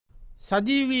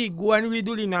සජීවී ගුවන්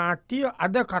විදුලි නාට්‍ය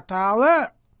අද කතාව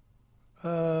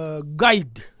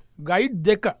ගයිඩ් ගයිඩ්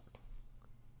දෙක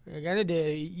ගැන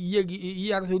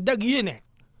ඊ අර සුද්ද ගිය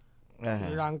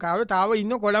නෑ ලංකාව තාව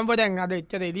ඉන්න කොළඹ දැන් අද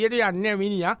එච්චර එලියට යන්න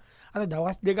මිනිිය අද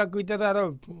දවස් දෙකක් විතර අර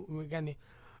ගැන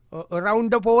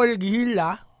රවුන්ඩ පෝල්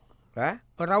ගිහිල්ලා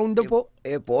රවුන්ඩ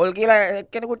පෝල් කියලා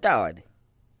එක්කෙනකුටාවද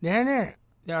නෑනෑ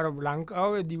දර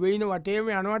ලංකාව දිවයින වටේම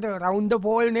යනවට රවුන්ඩ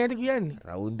පෝල් නයට කියන්නේ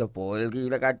රවුන්ද පෝල්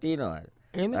කියීල කට්ටිනවද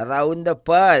රවුන්ද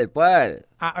පල්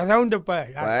රවුන්ඩ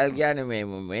පල් කියන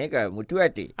මේක මුතු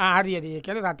ඇති ආරිය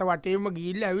කන රට වටේම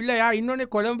ගිල්ල ඇවිල්ල යා ඉන්නනේ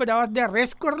කොළඹ දවස්ද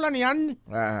රෙස් කරලන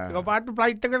යන්න පාට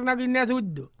ප්ලයිට්ට කරන ගන්න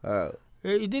සුද්ද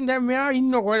ඉතින් දැ මෙයා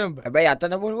ඉන්න කොළඹ හැබැයි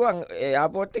අතන පුළුවන්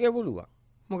යාපෝට්ක පුළුවන්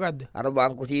මොකක්ද අර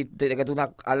බංකු සීත එක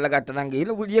තුනක් අල්ල ගත්තනන්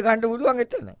ගේල පුදිය කණඩ පුළුවන්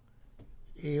එතන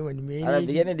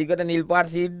දියන දිකට නිල් පාර්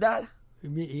සිද්ධාල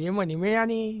ඒම නිමේ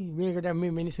යනේ මේකට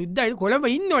මෙනි සුද්දයි කොළඹ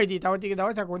ඉන්න යිති තවතික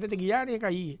දවස කොතට ගියාන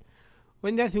එකයි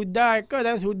ඔොද සුද්දා එක්ක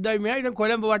ද සුද්දයි මෙයට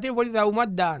කොළඹ වටේ පොලි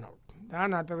රවමත් දානවා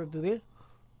දාන අතරතුරේ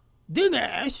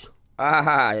දිනේශ්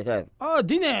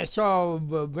දිනේශ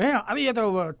අරියට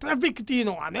ට්‍රෆික්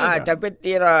තියනවාන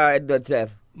ටපෙත්තේර එදත්සර්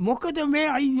මොකද මේ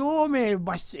අයියෝ මේ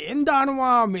බස්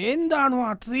එන්දානවා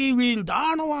මේන්දානවා ත්‍රීවීල්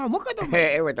දානවා මොකද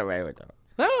ඒවතමයිවත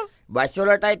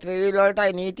බස්වලටයි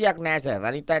ත්‍රීවීල්ලොලටයි නීතියක් නෑස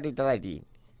රනිතාට ඉතරයිති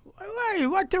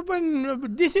වටපන්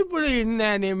දිසිපුලින්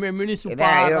නෑනේ මේ මිනිස්සු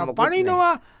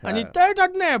පනිනවා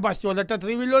අනිත්තයටත් නෑ බස්වලට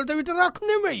ත්‍රීවිල්ලොලට විතරක්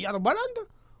නෙමයි අර බලන්ද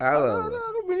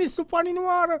මිනිස්සු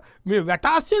පනිනවාර මේ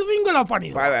වැටස්සල් රිංගල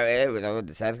පනි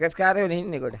සර්කස් කාරය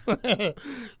ඉන්නෙකොට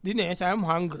දිනේ සෑම්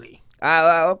හංග්‍රී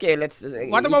ඕකේ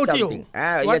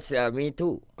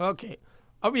මීතු ඕකේ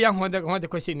අපි යම් හොඳ හොඳ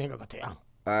කොසින එක කතයා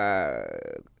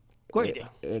කොයිද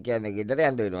ඒකන්න ගෙදර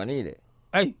ඇන්දවෙනවා නීද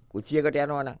ඇයි කුච්චියකට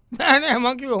යනවන නෑ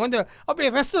මකිව හොඳ අපේ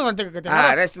රෙස්ටරන්ටකට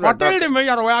හොටල්ට මේ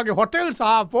අර ඔයාගේ හොටෙල්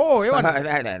සාපෝ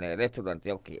නෑ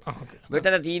රෙස්ටරන්ට ෝකේ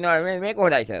මෙතන තිීනව මේ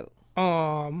කොහොදයිසර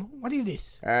වටදස්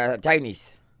චයිනිස්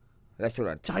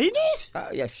රෙස්ටරන්ට චයිනිස්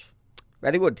යස්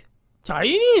වැදිකුඩ්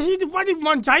චයිනීසිට පටි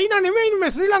මන් චයින නෙමයින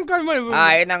මේ ශ්‍රී ලංකාම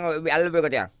එනම්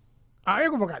අල්ලපකටය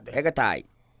ආයකුමකක්ද එක තායි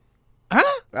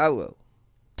ගව්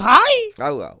තායි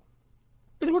ගව්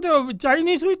එකට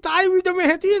චයිනිසුයි තායි විටම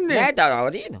හැතියෙන්නේ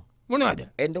ඇතවතින මොනවද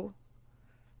එදු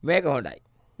මේක හොඳයි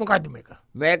මොකක්ද මේක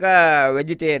මේක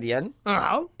වෙජිතේරියන්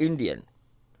ඉන්දියන්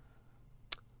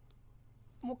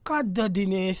මොකක්ද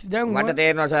දිනේශ් දැන් මට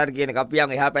තේරන සාර කියන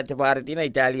අපියන් එහා පැත්ත පාරතින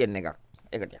ඉතාලියෙන් එක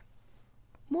එකට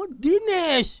මො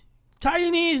දිනේශ්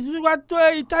චයිනිස්ගත්ව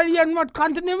ඉතාලියන්මත්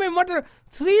කන්තනෙමේ මට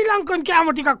ශ්‍රී ලංකන්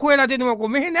කෑමටිකක් කොයලා දෙනවකො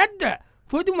මෙහ නැද්ද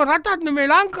පුතුම රටත්න මේ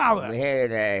ලංකාව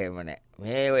හේමන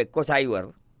මේ එක්කො සයිවර්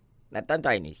නැත්තන්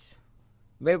චයිනිස්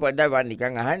මේ පොඩ්ඩ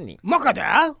වන්නිකං අහන්නේ මොකද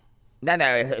නැන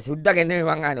සුද්ද ගෙන්න්නේ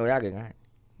මංගන්න ඔයාගෙන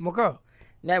මොක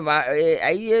නෑ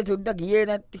ඇයිඒ සුද්ද කියේ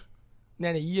නැත්ති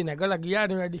නැන ඊය නැකල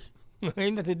ගියාන වැඩි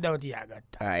එන්ද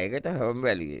සිද්ධවතියාගත්ත ඒකට හොම්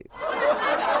වැලිගේ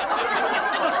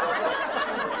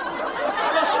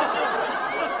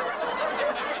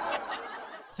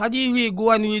සජීවී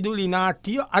ගුවන් විදුලි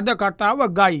නාට්‍ය අද කතාව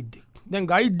ගයිඩ් දැන්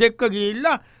ගයිඩ් දෙක්ක ගිල්ල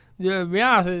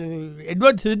මෙයා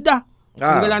එඩවඩ් සුද්ද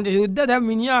ගලන්ට සුද්ද දැ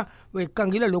මිනිිය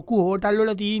එක්කන් කියල ලොකු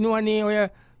හෝටල්ලොල තියනවනේ ඔය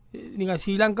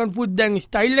ශ්‍රී ලංකන් පුද්දැන්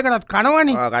ස්ටයිල්ල කරත්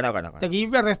කනවනේ කන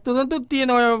කීප රෙස්තුරන්තුත්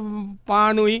තියෙන ඔය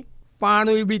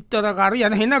පානුයි බිත්තර කරි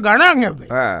යන හෙන්න ගණන්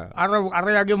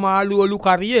අරයගේ මාලු ඔලු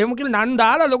කරිය එමකල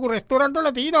නන්දාලා ලොකු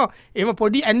රෙස්තොරන්ටල තියනවා එම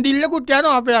පොඩි ඇන්ඩිල්ලකුත්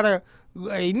යන අප අර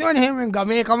ඉන්නවන හෙම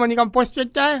ගමේ කමනිකම්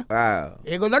පොස්්චච්චාය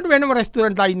ඒකොලට වෙනම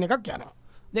රෙස්තුරන්ට අයින්න එකක් යන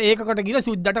ඒකට ගිල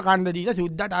සුද්දට කණ්ඩදීල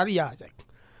සුද්දට අරියාසක්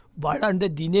බලන්ද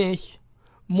දිනේශ්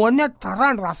මොන්න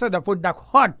තරන් රසද පොඩ්ඩක්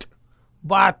හොට්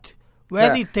බත්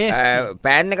වැරි තේ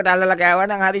පෑන් එකට අල්ල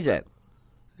කෑවන හරිස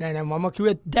නැන මම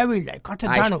කිවත් දැවිල්ලයි කට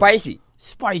දන පයිසි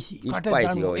ස්පයිසි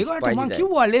කට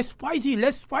කිව්වා ලෙස් පයිසි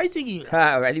ලෙස් පයිසි කිය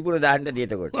වැඩිපුර දාන්නට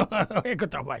දේතකොට ඒක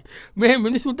තමයි මේ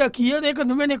මිනිසුට කියන එක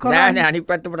නොමෙන කරන්න අනි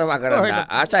පට්ටමටම කරන්න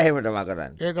ආසාහෙමටම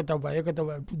කරන්න ඒක තබයි ඒක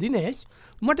තබයි දිනේශ්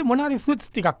මට මොනාරි ෆුත්ස්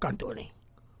ටිකක් කන්තෝනේ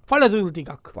පලතුරු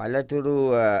ටිකක් පලතුරු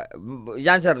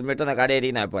යන්සර් මෙතන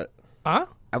කඩේරීන ඇපල්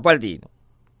ඇපල් තිීන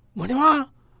මොනවා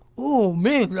ඕ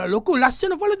මේ ලොකු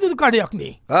ලස්සන පලතුරු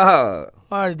කඩයක්නේ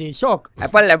ආදී ශෝක්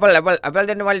ඇපල්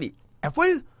දෙන්න මල්ලි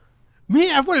ඇපල් මේ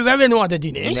ඇපල් වැවෙනවාද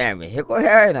දිනේ නෑ මෙහෙකො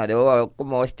හැනද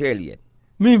ඔක්කොම ඔස්ට්‍රේලියෙන්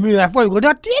මේ ඇපල්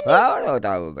ගොඩත්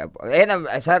එනම්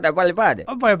ඇසට ඇපල් පාද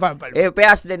ඒ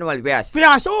පයස් දෙනවල් පයස්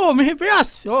පයාසෝ මෙහ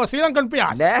පයස් ෝ ශ්‍රී ලංකන්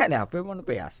පයස් නෑන අපේ මොන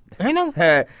පයස් එනම්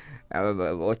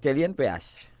ඔස්ට්‍රලියන් පයස්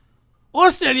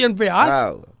ඕස්ට්‍රලියන් පයස්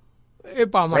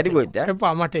එපා මටිකුත්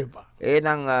එපා මට එපා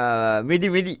ඒනං මිදි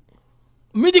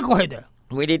මිදි කොහෙද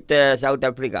මිඩිත් සෞත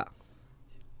අප්‍රිකා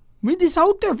මිදි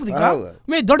සෞත්‍ය ප්‍රතිකා ඔව්.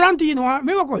 මේ දොඩන් තියෙනවා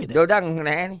මෙම කොයිද දොඩන්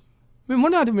නෑන මේ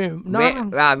මොනද මේ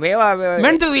මේවා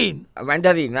මෙන්ටරීන්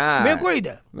මැන්ටරීන මේ කොයිද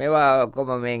මේවා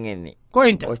කොම මෙෙන් එන්නේ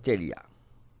කොයින්ට ඔස්ටේලියා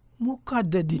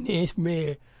මොකක්ද දිනේශ්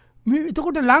මේ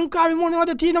එතකොට ලංකාව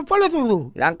මොනවද තියෙන පොලතුරු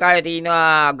ලංකාව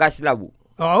තියනවා ගස් ලබු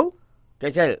ඔව්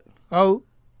කෙසල් ඔව්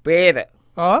පේර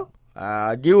ඔව්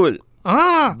ජිවුල්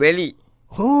ආ බෙලි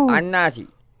හෝ අන්නාසි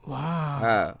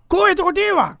කෝ එතකොට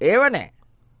ඒවා ඒවනෑ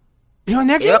ඒ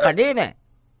නැ ඒ කඩේ නෑ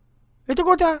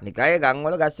එතකොට නිකාය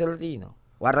ගංවල ගස්වල තියනවා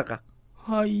වරක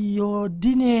අයියෝ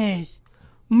දිනේශ්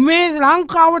මේ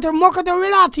ලංකාවට මොකද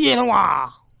වෙලා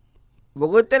තියෙනවා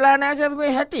බොගොත්තලා නෑසර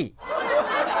මේ හැටි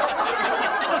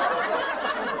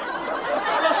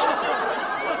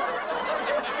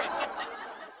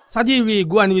සජීවී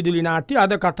ගුවන් විදුලි නාට්‍ය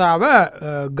අද කතාව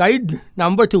ගයිඩ්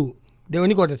නම්බට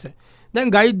දෙවනි කොටස දැන්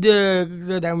ගයිඩ්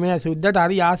දැම සුද්දට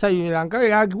අරි ආසයි ලංකාව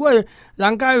යාකිව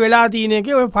ලංකාව වෙලා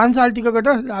තියනක පන්සල්ටිකට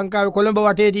ලංකාව කොළඹ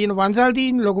වටේ තියෙන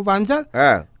පන්සල්ටීන් ලොකු පන්සල්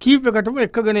කීපකටම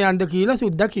එක්කගෙන යන්ද කියලා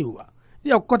සුද්ද කිව්වා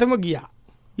ඔක්කොටම ගියා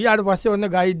ඊයාට පස්සේ ඔන්න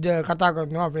ගයිඩ් කතා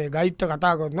කරනවා අපේ ගයිත්ත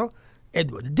කතා කරනවා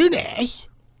එදවද දිනේශ්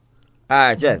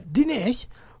දිනේශ්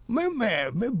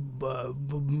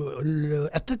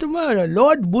ඇත්තටම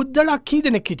ලෝඩ් බුද්ධලක් කී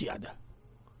දෙනෙක් හිටියද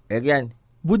ඒගන්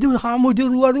බුදු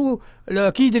හාමුදුරුවරු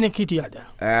කී දෙනෙක් හිටියද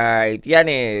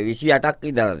ඉතියනේ 28ක්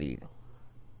ඉදරදීන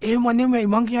ඒ මනෙමයි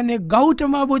මං කියන්නේ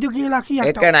ගෞතම බුදු කියලා කිය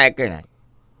එකන එකනයි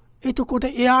එතකොට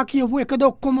එයා කියපු එක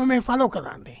දොක්කොම මේ ෆලෝ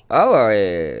කරන්නේ ඔව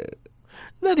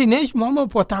දිනේශ් මම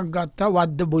පොතක් ගත්ත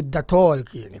වද්ද බුද්ධ ටෝල්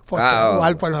කියන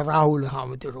වල්පල රාහුල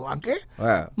හාමුදුරුවන්ගේ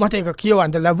මට එක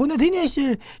කියවන්ට ලැබුණ දිනේශ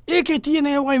ඒක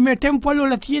තියනවයි මේ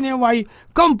ටෙම්පල්ලොල තියනවයි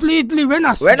කම්පලීටලි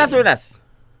වෙනස් වෙනස් වෙනස්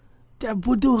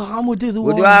බුදු හාමුදුරුව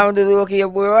බුදු හාමුදුරුව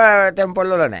කියපුවා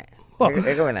ටෙම්පල්ලොල නෑ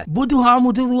ඒක වෙන බුදු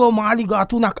හාමුදුරුව මාලි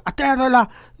ගාතුනක් අතඇරලා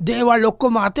දේවල්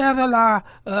ඔක්කොම අතඇරලා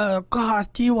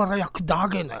කාචීවරයක්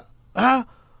දාගෙන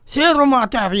සේරම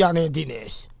අතඇරයානේ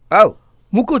දිනේශ් ඔව්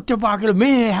මුකුත්තපාකල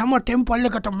මේ හැම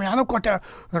ටෙම්පල්ලකටම යනකොට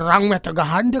රංමැත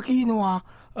ගහන්ඩ කීනවා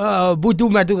බුදු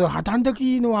මැදුර හතන්ට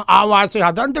කීනවා ආවාසය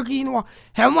හදන්ට කීනවා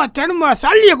හැම තැනම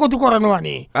සල්ලිය කොතු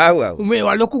කරනවනේ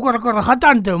මේ ලොකු කර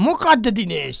හතන්ට මොකක්ද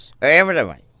දිනේශ්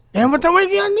ඒමටමයි එහම තමයි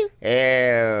කියන්නේ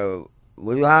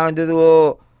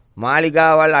බුදුහාමුදුරුවෝ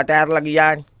මාලිගාවල් අටඇරල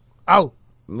ගියාන් අව්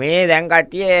මේ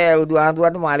දැන්කටිය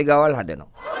උදුහාදුවට මාලිගාවල්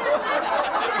හදනවා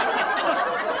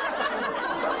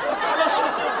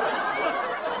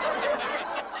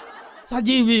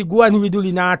සජීවී ගුවන්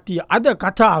විදුලි නාට්‍ය අද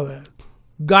කතාව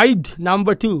ගයිඩ්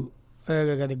නම්බට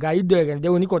ගයිඩ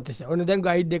දෙවනි කොටස ඔන්න දැන්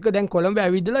ගයිඩ් එක දැන් කොළඹ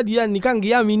ඇවිදල දිය නිකන්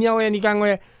ගිය මිනිියාවය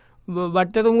නිකංවය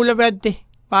බට්ටත මුල පැත්තේ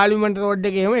පාලිමට රෝඩ්ඩ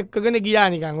එකහෙම එක්කගෙන ගියා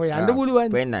නිකංව යන්න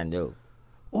පුළුවන් පෙන්න්නද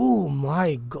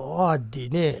මයි ගෝඩ්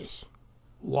Dinesh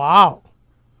wow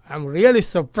I'm really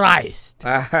surprised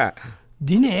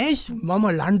Dinesh මම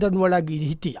ලන්ඩන් වල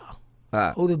ගිරි හිටියා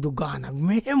අවුරුදු ගානක්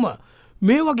මෙහෙම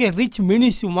මේ වගේ රිච්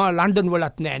මිනිස්සුම ලන්ඩන්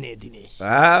වලත් නෑනේ දිනේශ්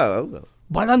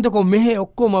බලන්තකො මෙහෙ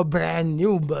ඔක්කොම බ්‍රෑන්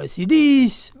නිව්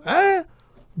බර්සිඩීස්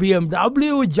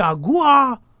BMW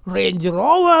ජගවා රේන්ජ්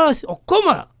රෝවර්ස් ඔක්කොම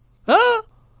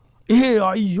ඒ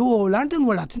අයියෝ ලන්ඩන්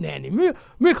වලත් නෑන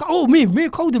මේ කවු මේ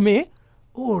කවුද මේ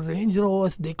ඕ රේන්ජ්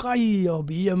රෝවර්ස් දෙකයි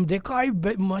BM දෙකයි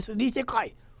මසඩීස් එකයි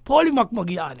පොලිමක්ම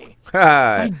ගියානේ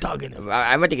අයිතාගෙන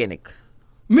ඇමටි කෙනෙක්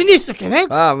මිනිස්ස කෙනෙක්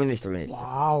මිනිස්ට වව්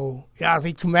යා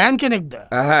රිච්මෑන් කෙනෙක්ද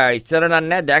ඉස්සර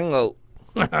නන්න දැන් ඔව්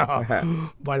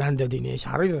බලන්ද දිනේ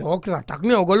ශරි රෝක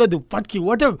රටක්න ඔගොල්ල දුප්පත්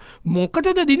කිවට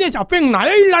මොකතද දිනේ අපෙන්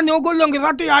නයඉල්ලන්න ඔගොල්ලොන්ගේ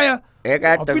රට අය ඒක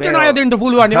පිට අය දෙට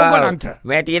පුළුවන් ඔගලන්ට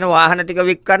මේ තියෙන වාහන ටික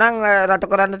වික්කනං රට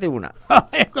කරන්න තිබුණ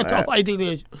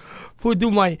ඒයිතිනේශ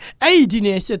පුදුමයි ඇයි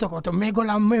දිනේශතකොට මේ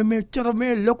ගොලම් මෙච්චර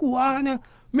මේ ලොකුවාන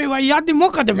මේවා යද්දි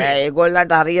මොකද මේ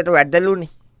ඒගොල්ලන්ට හරියට වැඩදලුනි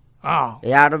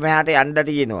එයාට මෙහට යන්ඩ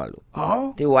තියෙනවලු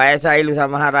ති වයසයිලු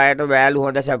සමහරයට බෑලු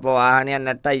හොඳ සැපවාහනයක්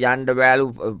නැත්ත යන්ඩ බෑලු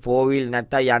පෝවිල්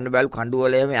නැත්ත යන්න බැලු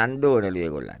කඩුවලේම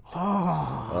අන්ඩෝනලියගොල්ලන්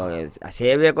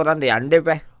සේවය කොරන්ද යන්ඩ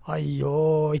පැ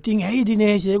අයියෝ ඉතින් ඇයි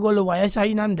දිනේශය ගොල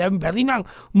වයසයිනන් දැම් බැරිනම්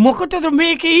මොකතද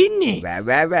මේක ඉන්නේ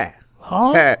බෑබෑ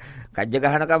කජ්ජ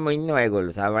ගහනකම ඉන්න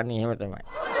අයගොල්ලු සවන්නේ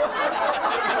හෙමතමයි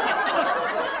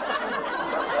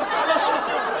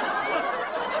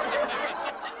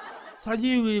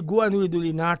සජීවී ගුවන්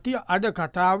විදුලි නාට්‍ය අද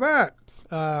කතාව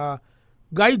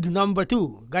ගයිඩ් නම්බට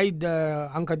ගයිඩ්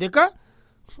අංක දෙක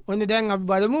ඔන්න දැන් අප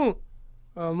බලමු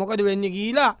මොකද වෙන්න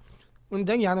කියලා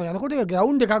උන්දැන් යන යනකොට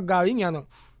ග්‍රවුන්් එකක් ගාවින් යන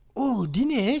ඕ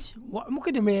දිනේශ්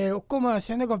මොකද මේ ඔක්කොම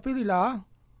සැනක පිරිලා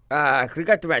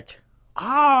ක්‍රිකට් මැච්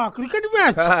ක්‍රිකට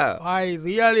මැච් අයි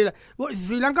රියලි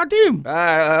ශ්‍රී ලංකාටීම්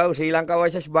ශ්‍රී ලංකා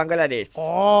වශස් බංගලදේශ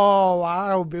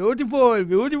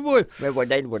බියටිපෝල් මේ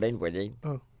පොඩයින්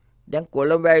දැන්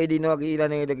කොළඹ ඇවිදිනවා කියලා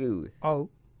නේද කිව්වේ. ඔව්.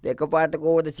 දෙක පාට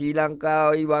කොහොමද ශ්‍රී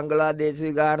ලංකාවයි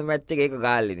බංගලාදේශේ ගාන මැච් එක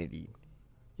ගාල්ලේ තියෙන්නේ.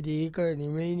 ඒක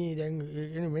නෙමෙයිනේ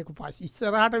දැන් මේක පස්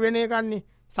ඉස්සරහට වෙන එකන්නේ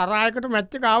සරායකට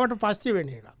මැච් එක ආවට පස්සේ වෙන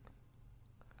එකක්.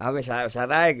 ආවේ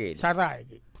සරායකේ.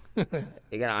 සරායකේ.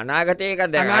 ඒක අනාගතේ එක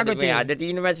දැන් මේ අද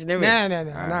තියෙන මැච් නෙමෙයි.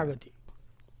 නෑ අනාගතේ.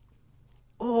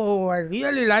 Oh, I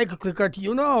really like cricket.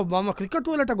 You know, මම ක්‍රිකට්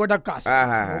වලට ගොඩක් ආසයි.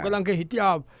 ඕගලන්ගේ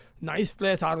හිටියා nice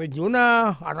players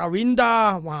Arjuna,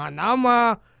 Aravinda,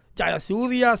 Mahanama,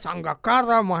 Jayasuriya,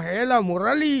 Sangakkara, Mahela,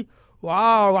 Murali.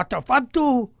 Wow,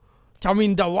 Watapattu,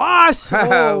 Chaminda Was.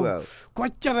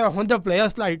 කොච්චර හොඳ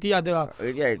ප්ලේයර්ස්ලා හිටියද.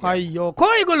 අයියෝ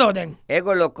කොයි ඒගොල්ලෝ දැන්?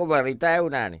 ඒගොල්ලෝ ඔක්කොම රිටයර්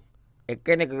වුණානේ.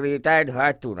 එක්කෙනෙක් රිටයර්ඩ්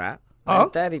හර්ට් වුණා.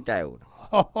 අනිත් රිටයර් වුණා.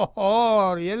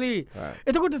 really?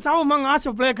 එතකොට තව මං ආස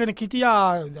ප්ලේ කෙනෙක්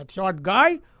හිටියා that short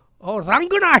guy.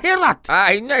 රංගනා හේරත්.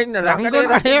 ඉන්න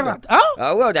රංගනා හේරත්.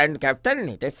 ඔව් දැන් කැප්ටන්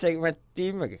නේ ටෙස්ට් එකේ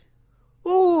ටීම් එකේ.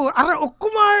 අර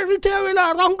ඔක්කොම රිටයර් වෙලා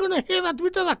රංගනා හේරත්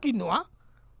විතරක් ඉන්නවා.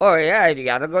 එයා ඉතින්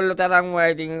අරගොල්ලෝ තරම්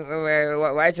ඉතින්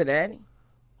වයස නෑනේ.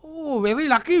 very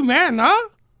lucky man, huh?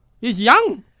 He's young.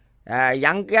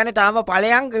 යං කියන්නේ තාම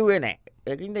ඵලයන් කිව්වේ නෑ.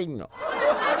 ඒකින්ද ඉන්නවා.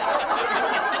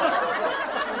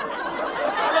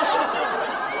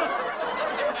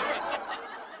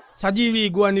 සජීවී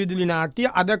ගුවන් විදුලි නාට්‍ය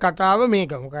අද කතාව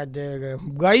මේක මොකක්ද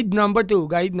ගයිඩ් නම්බර් 2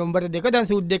 ගයිඩ් නම්බර් 2 දැන්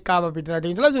සුද්දෙක් ආව පිටරට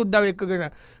ඉඳලා සුද්දව එක්කගෙන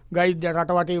ගයිඩ්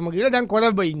රටවටේම ගිහලා දැන්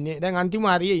කොළඹ ඉන්නේ දැන් අන්තිම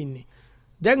හරියේ ඉන්නේ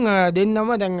දැන් දෙන්නම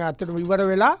දැන් අතට ඉවර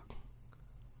වෙලා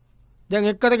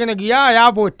දැන් එක්කරගෙන ගියා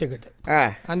එයාපෝට් එකට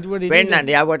අන්තිමට වෙන්නද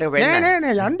එයාපෝට් එක වෙන්න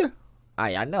නෑ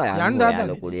යන්න යන්න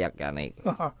ලොකු දෙයක් යන එක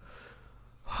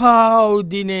how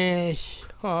දිනේෂ්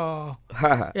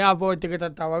එයාපෝට් එකට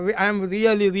තව I am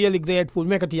really grateful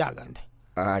මේක තියාගන්න.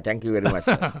 thank you very much.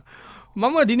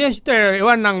 මම දිනේෂ්ට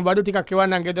එවන්නම් බඩු ටිකක්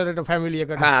එවන්නම් ගෙදරට ෆැමිලි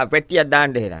එකට. පෙට්ටියක්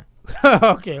දාන්න එහෙනම්.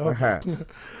 okay.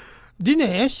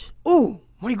 Dinesh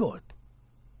my god.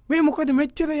 මේ මොකද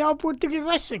මෙච්චර එයාපෝට් එකේ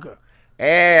රෂ් එක?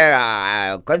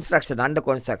 construction under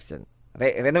construction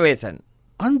renovation.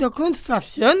 Under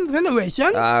construction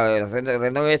renovation?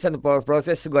 renovation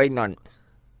process going on.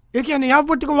 ඒ කියන්නේ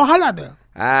එයාපෝට් එක වහලාද?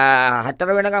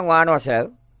 4 වෙනකම් වානවා සර්.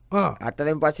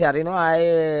 4න් පස්සේ හරිනවා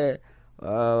ආයේ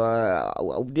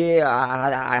උදේ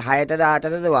 6ට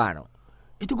 8ට වානවා.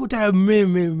 එතකොට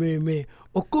මේ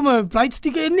ඔක්කොම ෆ්ලයිට්ස්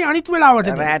ටික එන්නේ අනිත්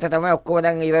වෙලාවටද? රැට තමයි ඔක්කොම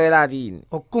දැන් ඉර වෙලා තියෙන්නේ.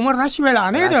 ඔක්කොම රෂ් වෙලා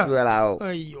නේද? රෂ් වෙලා ඔව්.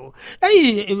 අයියෝ.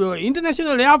 ඇයි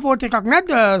ඉන්ටර්නැෂනල් එයාපෝට් එකක්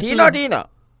නැද්ද? තියෙනවා.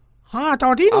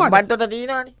 තව තියෙනවද? හම්බන්තොට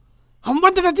තියෙනවානේ.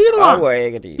 හම්බන්තොට තියෙනවා? ඔව්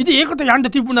ඒක තියෙනවා. ඉතින් ඒකට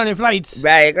යන්න තිබුණානේ ෆ්ලයිට්ස්.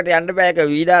 බෑ ඒකට යන්න බෑ ඒක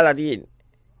වීදාලා තියෙන්නේ.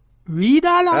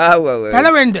 වීදාලා? ඔව්.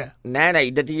 පැලවෙන්ද? නෑ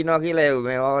ඉඩ තියෙනවා කියලා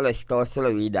මේ වල ස්ටෝර්ස් වල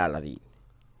වීදාලා තියෙන්නේ.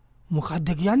 මොකද්ද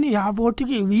කියන්නේ එයාපෝට්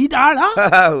එකේ වීදාලා?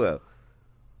 ඔව්.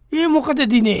 ඒ මොකද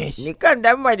දිනේෂ්? නිකන්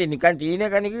දැම්මා ඉතින් නිකන් තියෙන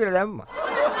කෙනෙක් කියලා දැම්මා.